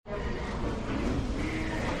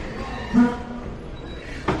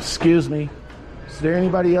Excuse me. Is there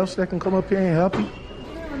anybody else that can come up here and help you?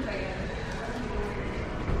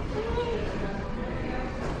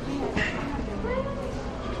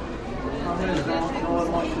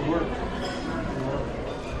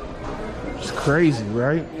 It's crazy,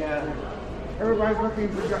 right? Yeah. Everybody's looking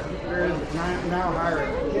for jobs now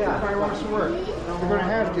hiring. Yeah. Everybody wants to work. They're going to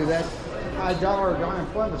have to. That $5 of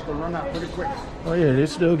unemployment's going to run out pretty quick. Oh yeah, they're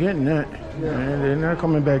still getting that. Yeah. And they're not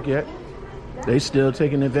coming back yet. They still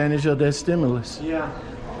taking advantage of that stimulus. Yeah.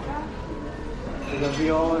 They're going to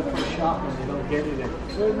be all in for shopping. They don't get it in.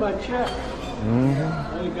 Where's my check?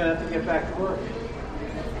 Now you're going to have to get back to work.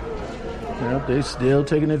 Yep, they still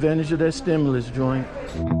taking advantage of that stimulus joint.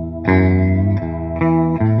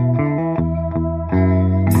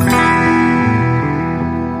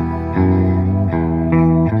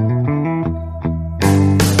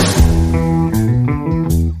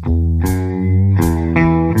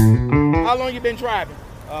 How long you been driving?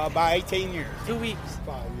 About 18 years. 2 weeks.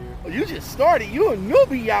 5 years. Oh, you just started. You a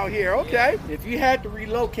newbie out here, okay? Yeah. If you had to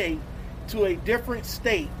relocate to a different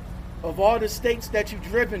state, of all the states that you've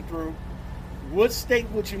driven through, what state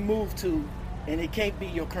would you move to, and it can't be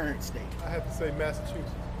your current state? I have to say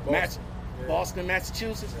Massachusetts. Boston,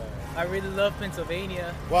 Massachusetts? I really love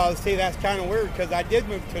Pennsylvania. Well, see, that's kind of weird because I did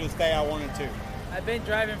move to the state I wanted to. I've been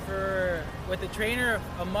driving with a trainer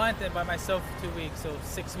a month and by myself 2 weeks, so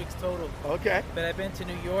 6 weeks total. Okay. But I've been to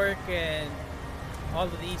New York and all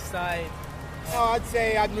of the east side. Oh, I'd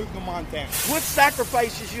say I'd move to Montana. What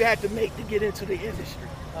sacrifices you had to make to get into the industry?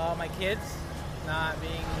 My kids, not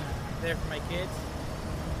being there for my kids.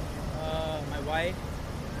 My wife.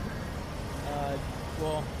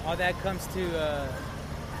 Well, all that comes to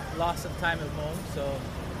loss of time at home, so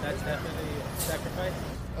that's definitely a sacrifice.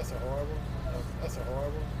 That's a horrible.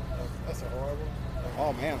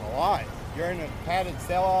 Oh, man, a lot. You're in a padded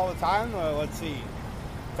cell all the time. Let's see.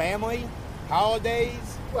 Family,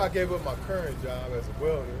 holidays. Well, I gave up my current job as a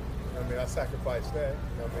welder. I mean, I sacrificed that.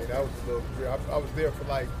 I mean, that was a little. I was there for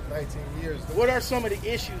like 19 years. What are some of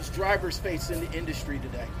the issues drivers face in the industry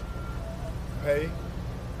today? Pay. You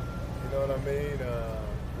know what I mean?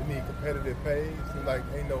 We need competitive pay. Seems like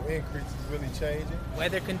ain't no increases really changing.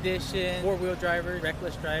 Weather conditions, four-wheel drivers,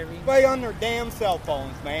 reckless driving. Everybody on their damn cell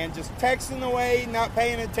phones, man. Just texting away, not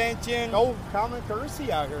paying attention. No common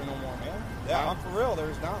courtesy out here no more, man. Yeah, I'm for real.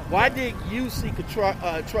 There's none. Why did you seek a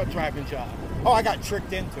truck driving job? Oh, I got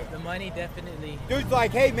tricked into it. The money, definitely. Dude's like,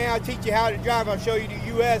 hey, man, I'll teach you how to drive. I'll show you the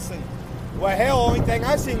U.S. And, well, hell, only thing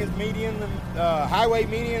I seen is median, highway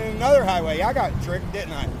median, and another highway. I got tricked,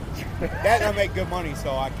 didn't I? That I make good money,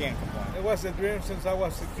 so I can't complain. It was a dream since I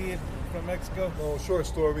was a kid from Mexico. Well, short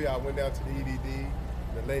story, I went down to the EDD.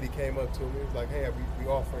 And the lady came up to me. It was like, hey, we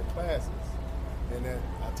offering classes. And then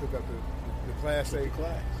I took up the Class A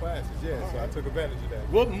classes, yeah. So I took advantage of that.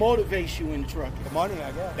 What motivates you in trucking? The money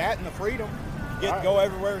I got. That and the freedom. Get to go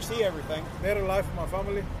everywhere and see everything. Better life for my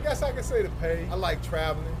family. I guess I can say the pay. I like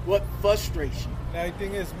traveling. What frustrates you? I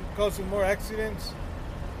think it's causing more accidents,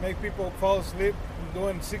 make people fall asleep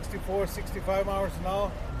doing 64, 65 miles an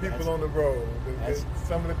hour. People on the road.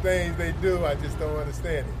 Some of the things they do, I just don't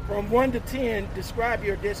understand it. From 1 to 10, describe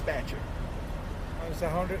your dispatcher. It's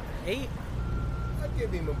 100. 8? I'd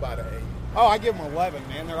give him about an 8. Oh, I give them 11,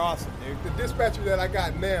 man. They're awesome, dude. The dispatcher that I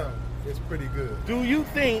got now is pretty good. Do you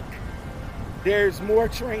think there's more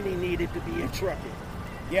training needed to be in trucking?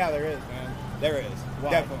 Yeah, there is, man. There is.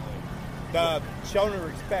 Why? Definitely. Showing the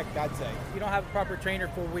respect, I'd say. If you don't have a proper trainer,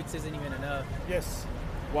 4 weeks isn't even enough. Yes.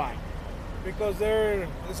 Why? Because there's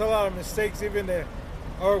a lot of mistakes even there.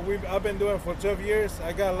 I've been doing it for 12 years.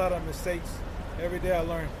 I got a lot of mistakes. Every day I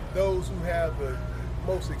learn. Those who have the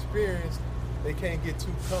most experience, they can't get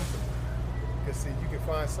too comfortable. Because, see, you can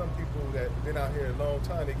find some people that have been out here a long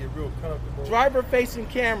time, they get real comfortable. Driver-facing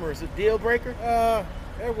cameras, a deal breaker?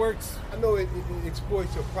 It works. I know it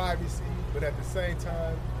exploits your privacy, but at the same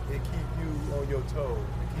time, it keep you on your toes.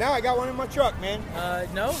 Now I got one in my truck, man.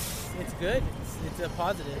 No, it's good. It's a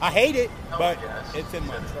positive. I hate it, but it's in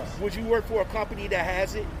my truck. Would you work for a company that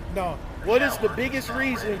has it? No. What is the biggest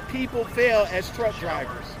reason people fail as truck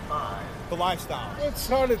drivers? The lifestyle. It's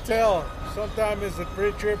hard to tell. Sometimes it's a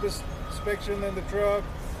pre-trip inspection in the truck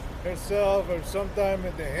herself, or sometimes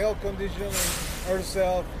the health condition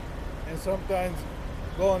herself, and sometimes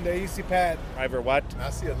go on the easy path. Driver what? I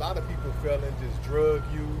see a lot of people fell in just drug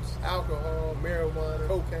use, alcohol, marijuana,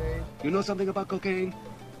 cocaine. You know something about cocaine?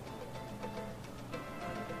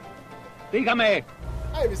 Dígame.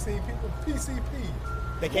 I even seen people PCP.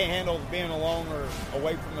 They can't handle being alone or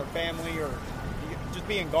away from their family or just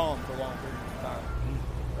being gone for long periods of time.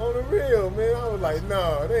 On the real, man. I was like,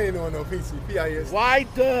 no, they ain't doing no PCP. Why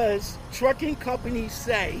does trucking companies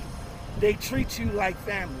say they treat you like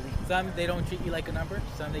family? Some they don't treat you like a number.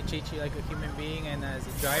 Some they treat you like a human being and as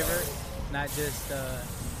a driver, not just a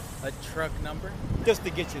truck number. Just to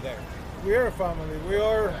get you there. We are a family. We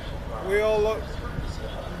all look.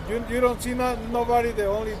 You don't see nobody. The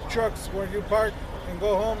only trucks when you park and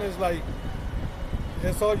go home is like,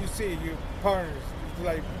 that's all you see. You partners. It's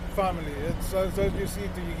like family. It's all you see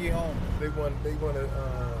till you get home. They want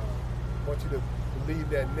you to believe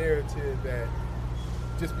that narrative that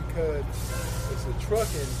just because it's a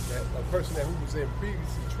trucking, that a person that who was in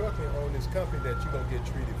previously trucking on this company, that you're gonna get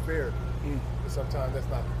treated fairly. But sometimes that's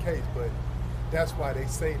not the case. But that's why they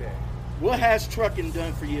say that. What has trucking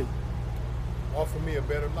done for you? Offer me a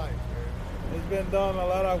better life, man. It's been done a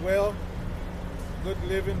lot of well, good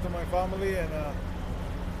living to my family, and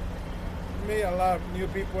meet a lot of new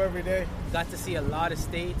people every day. Got to see a lot of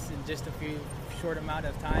states in just a few short amount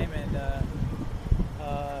of time, and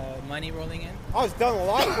money rolling in. Oh, it's done a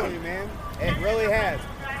lot for you, man. It really has.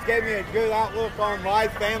 It's gave me a good outlook on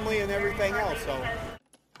life, family, and everything else. So